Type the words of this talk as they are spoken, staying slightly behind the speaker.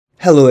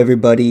Hello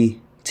everybody.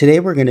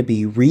 Today we're going to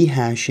be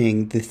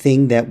rehashing the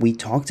thing that we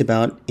talked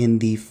about in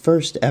the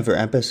first ever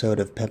episode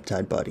of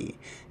Peptide Buddy.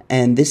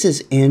 And this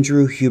is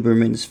Andrew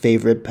Huberman's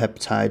favorite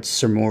peptide,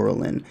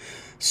 Sermorelin.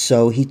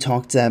 So he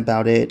talked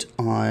about it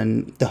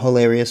on the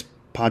hilarious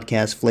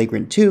podcast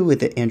Flagrant 2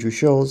 with Andrew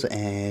Scholes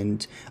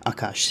and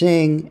Akash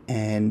Singh.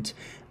 And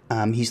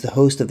he's the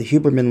host of the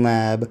Huberman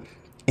Lab.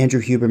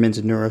 Andrew Huberman's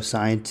a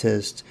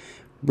neuroscientist.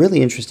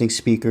 Really interesting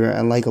speaker. I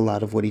like a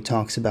lot of what he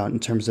talks about in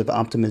terms of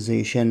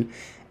optimization.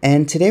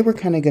 And today we're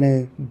kind of going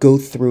to go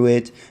through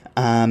it.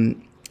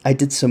 I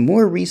did some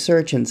more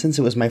research, and since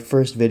it was my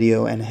first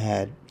video and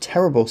had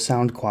terrible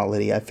sound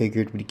quality, I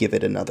figured we'd give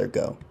it another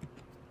go.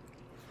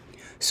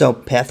 So,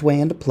 pathway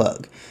and a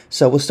plug.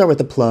 So we'll start with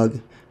the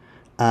plug.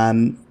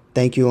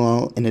 Thank you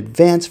all in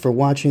advance for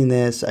watching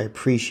this. I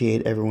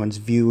appreciate everyone's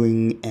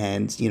viewing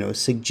and,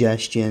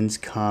 suggestions,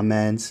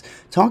 comments,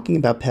 talking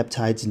about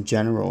peptides in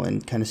general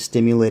and kind of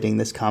stimulating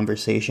this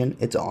conversation.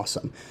 It's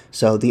awesome.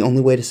 So the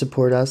only way to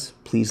support us,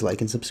 please like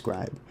and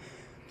subscribe.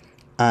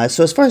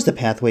 So as far as the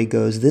pathway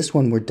goes, this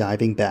one we're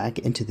diving back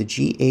into the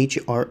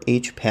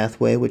GHRH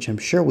pathway, which I'm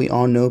sure we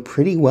all know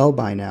pretty well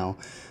by now.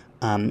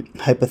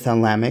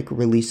 Hypothalamic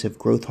release of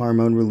growth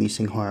hormone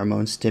releasing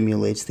hormone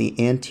stimulates the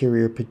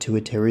anterior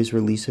pituitary's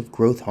release of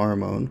growth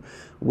hormone,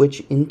 which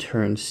in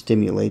turn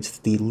stimulates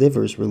the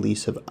liver's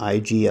release of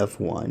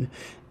IGF-1.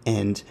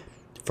 And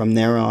from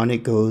there on,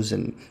 it goes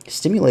and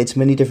stimulates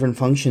many different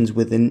functions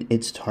within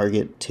its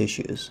target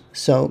tissues.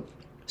 So,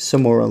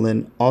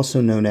 Sermorelin, also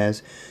known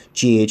as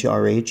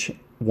GHRH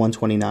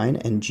 129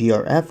 and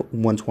GRF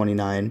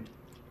 129,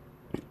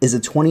 is a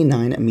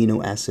 29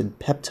 amino acid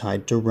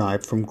peptide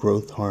derived from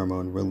growth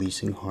hormone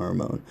releasing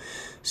hormone.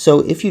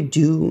 So if you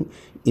do,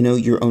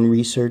 your own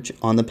research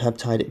on the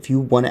peptide, if you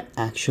want to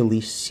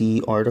actually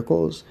see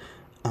articles,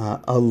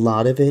 a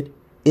lot of it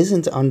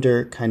isn't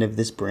under kind of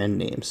this brand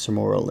name,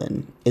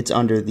 Sermorelin. It's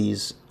under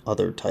these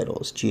other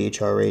titles,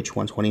 GHRH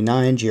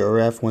 129,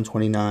 GRF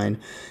 129,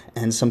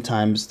 and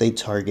sometimes they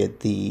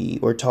target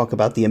or talk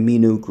about the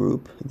amino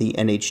group, the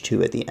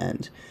NH2 at the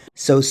end.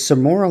 So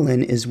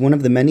Sermorelin is one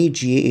of the many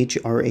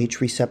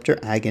GHRH receptor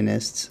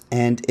agonists,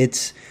 and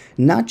it's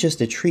not just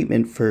a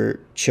treatment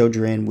for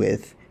children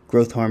with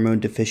growth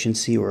hormone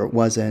deficiency, or it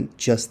wasn't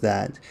just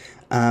that,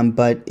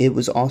 but it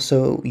was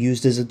also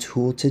used as a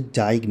tool to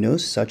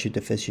diagnose such a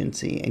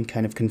deficiency and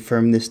kind of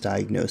confirm this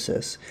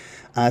diagnosis.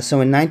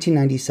 So in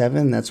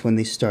 1997, that's when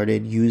they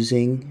started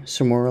using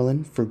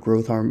Sermorelin for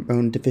growth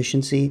hormone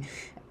deficiency,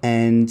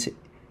 and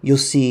you'll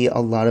see a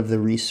lot of the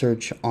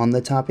research on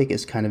the topic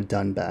is kind of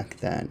done back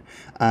then.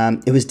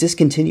 It was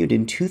discontinued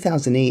in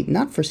 2008,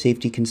 not for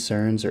safety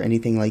concerns or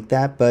anything like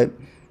that, but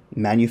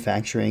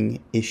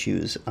manufacturing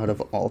issues out of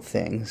all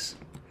things.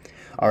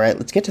 All right,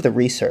 let's get to the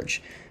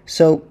research.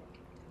 So,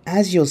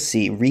 as you'll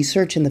see,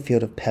 research in the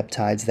field of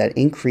peptides that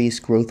increase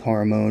growth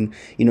hormone,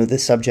 the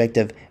subject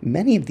of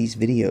many of these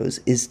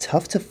videos, is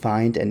tough to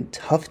find and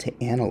tough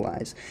to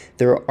analyze.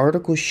 There are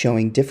articles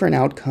showing different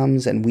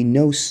outcomes, and we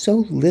know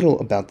so little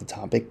about the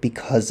topic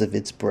because of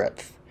its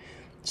breadth.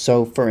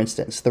 So, for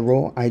instance, the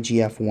role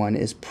IGF-1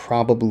 is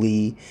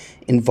probably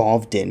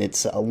involved in,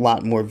 it's a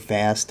lot more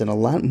vast and a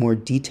lot more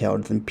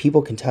detailed than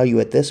people can tell you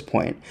at this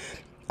point.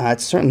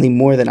 It's certainly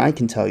more than I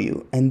can tell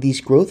you, and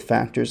these growth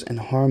factors and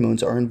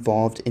hormones are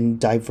involved in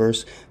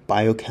diverse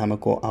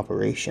biochemical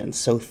operations,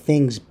 so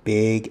things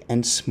big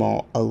and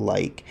small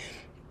alike.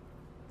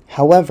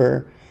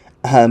 However,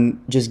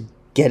 just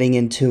getting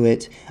into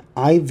it,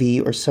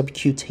 IV or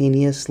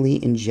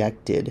subcutaneously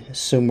injected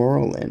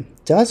Sermorelin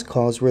does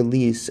cause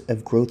release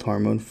of growth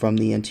hormone from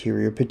the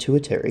anterior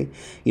pituitary.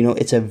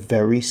 It's a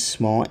very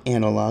small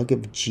analog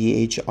of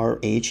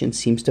GHRH and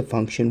seems to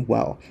function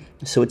well.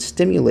 So it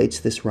stimulates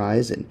this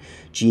rise in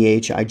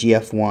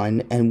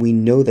IGF-1, and we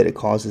know that it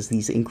causes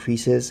these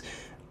increases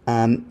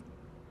from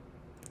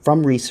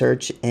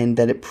research, and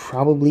that it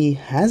probably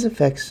has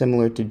effects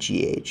similar to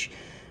GH.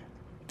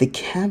 The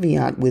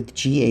caveat with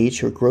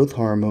GH, or growth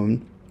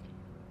hormone,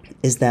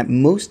 is that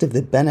most of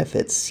the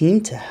benefits seem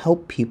to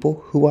help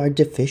people who are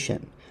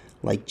deficient,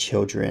 like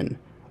children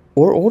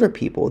or older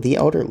people, the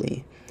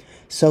elderly.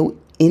 So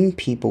in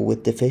people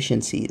with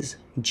deficiencies,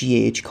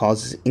 GH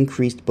causes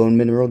increased bone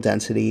mineral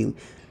density,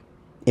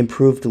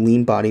 improved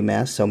lean body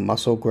mass, so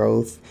muscle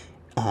growth,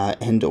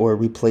 and or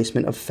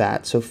replacement of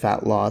fat, so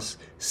fat loss.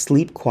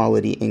 Sleep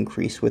quality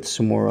increase with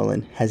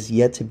Sermorelin has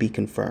yet to be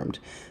confirmed.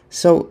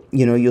 So,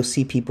 you'll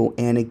see people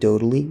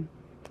anecdotally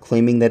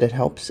claiming that it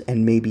helps,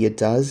 and maybe it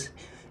does.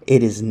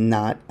 It is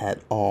not at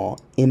all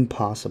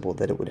impossible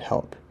that it would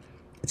help.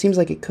 It seems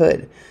like it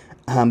could,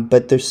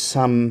 but there's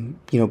some,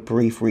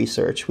 brief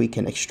research we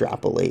can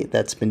extrapolate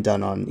that's been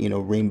done on,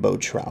 rainbow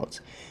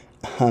trout.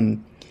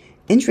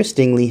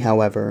 Interestingly,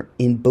 however,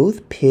 in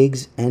both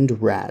pigs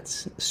and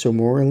rats,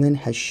 Sermorelin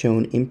has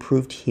shown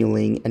improved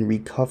healing and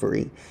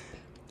recovery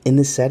in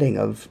the setting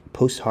of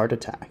post-heart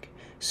attack.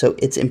 So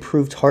it's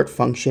improved heart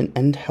function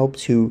and helped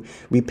to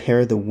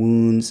repair the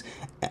wounds,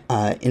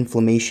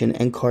 inflammation,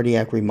 and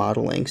cardiac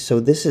remodeling. So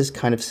this is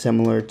kind of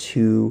similar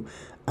to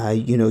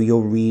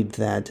You'll read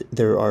that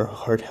there are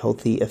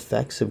heart-healthy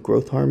effects of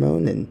growth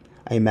hormone, and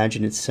I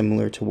imagine it's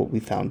similar to what we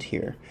found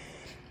here.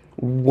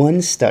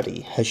 One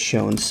study has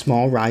shown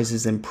small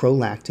rises in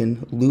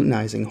prolactin,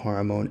 luteinizing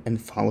hormone,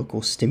 and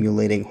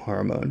follicle-stimulating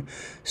hormone.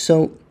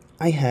 So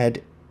I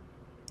had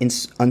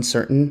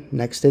uncertain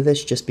next to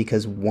this just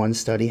because one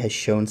study has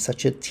shown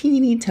such a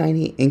teeny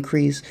tiny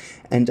increase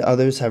and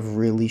others have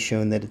really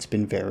shown that it's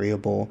been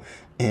variable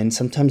and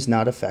sometimes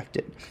not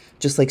affected.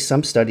 Just like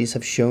some studies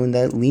have shown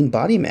that lean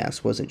body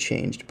mass wasn't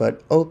changed,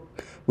 but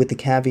with the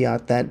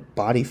caveat that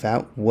body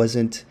fat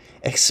wasn't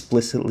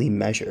explicitly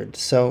measured.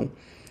 So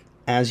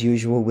as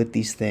usual with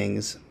these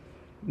things,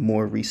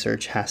 more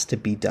research has to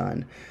be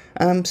done.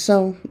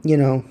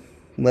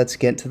 Let's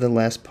get to the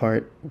last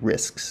part,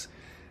 risks.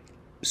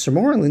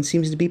 Sermorelin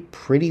seems to be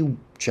pretty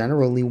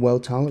generally well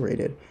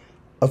tolerated.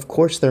 Of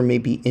course, there may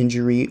be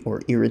injury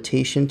or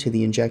irritation to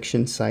the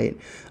injection site.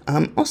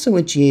 Also,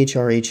 with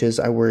GHRHs,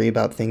 I worry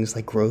about things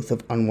like growth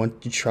of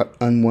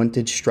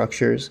unwanted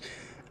structures,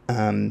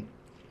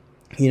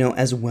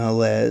 as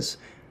well as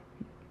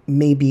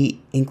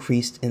maybe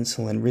increased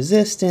insulin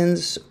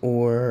resistance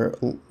or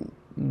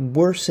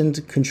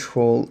worsened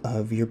control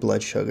of your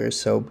blood sugar,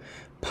 so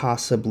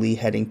possibly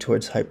heading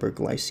towards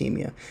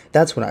hyperglycemia.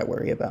 That's what I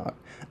worry about.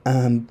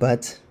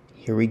 But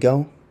here we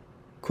go.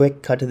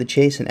 Quick cut to the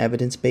chase, an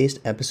evidence-based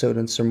episode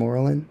on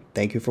Sermorelin.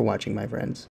 Thank you for watching, my friends.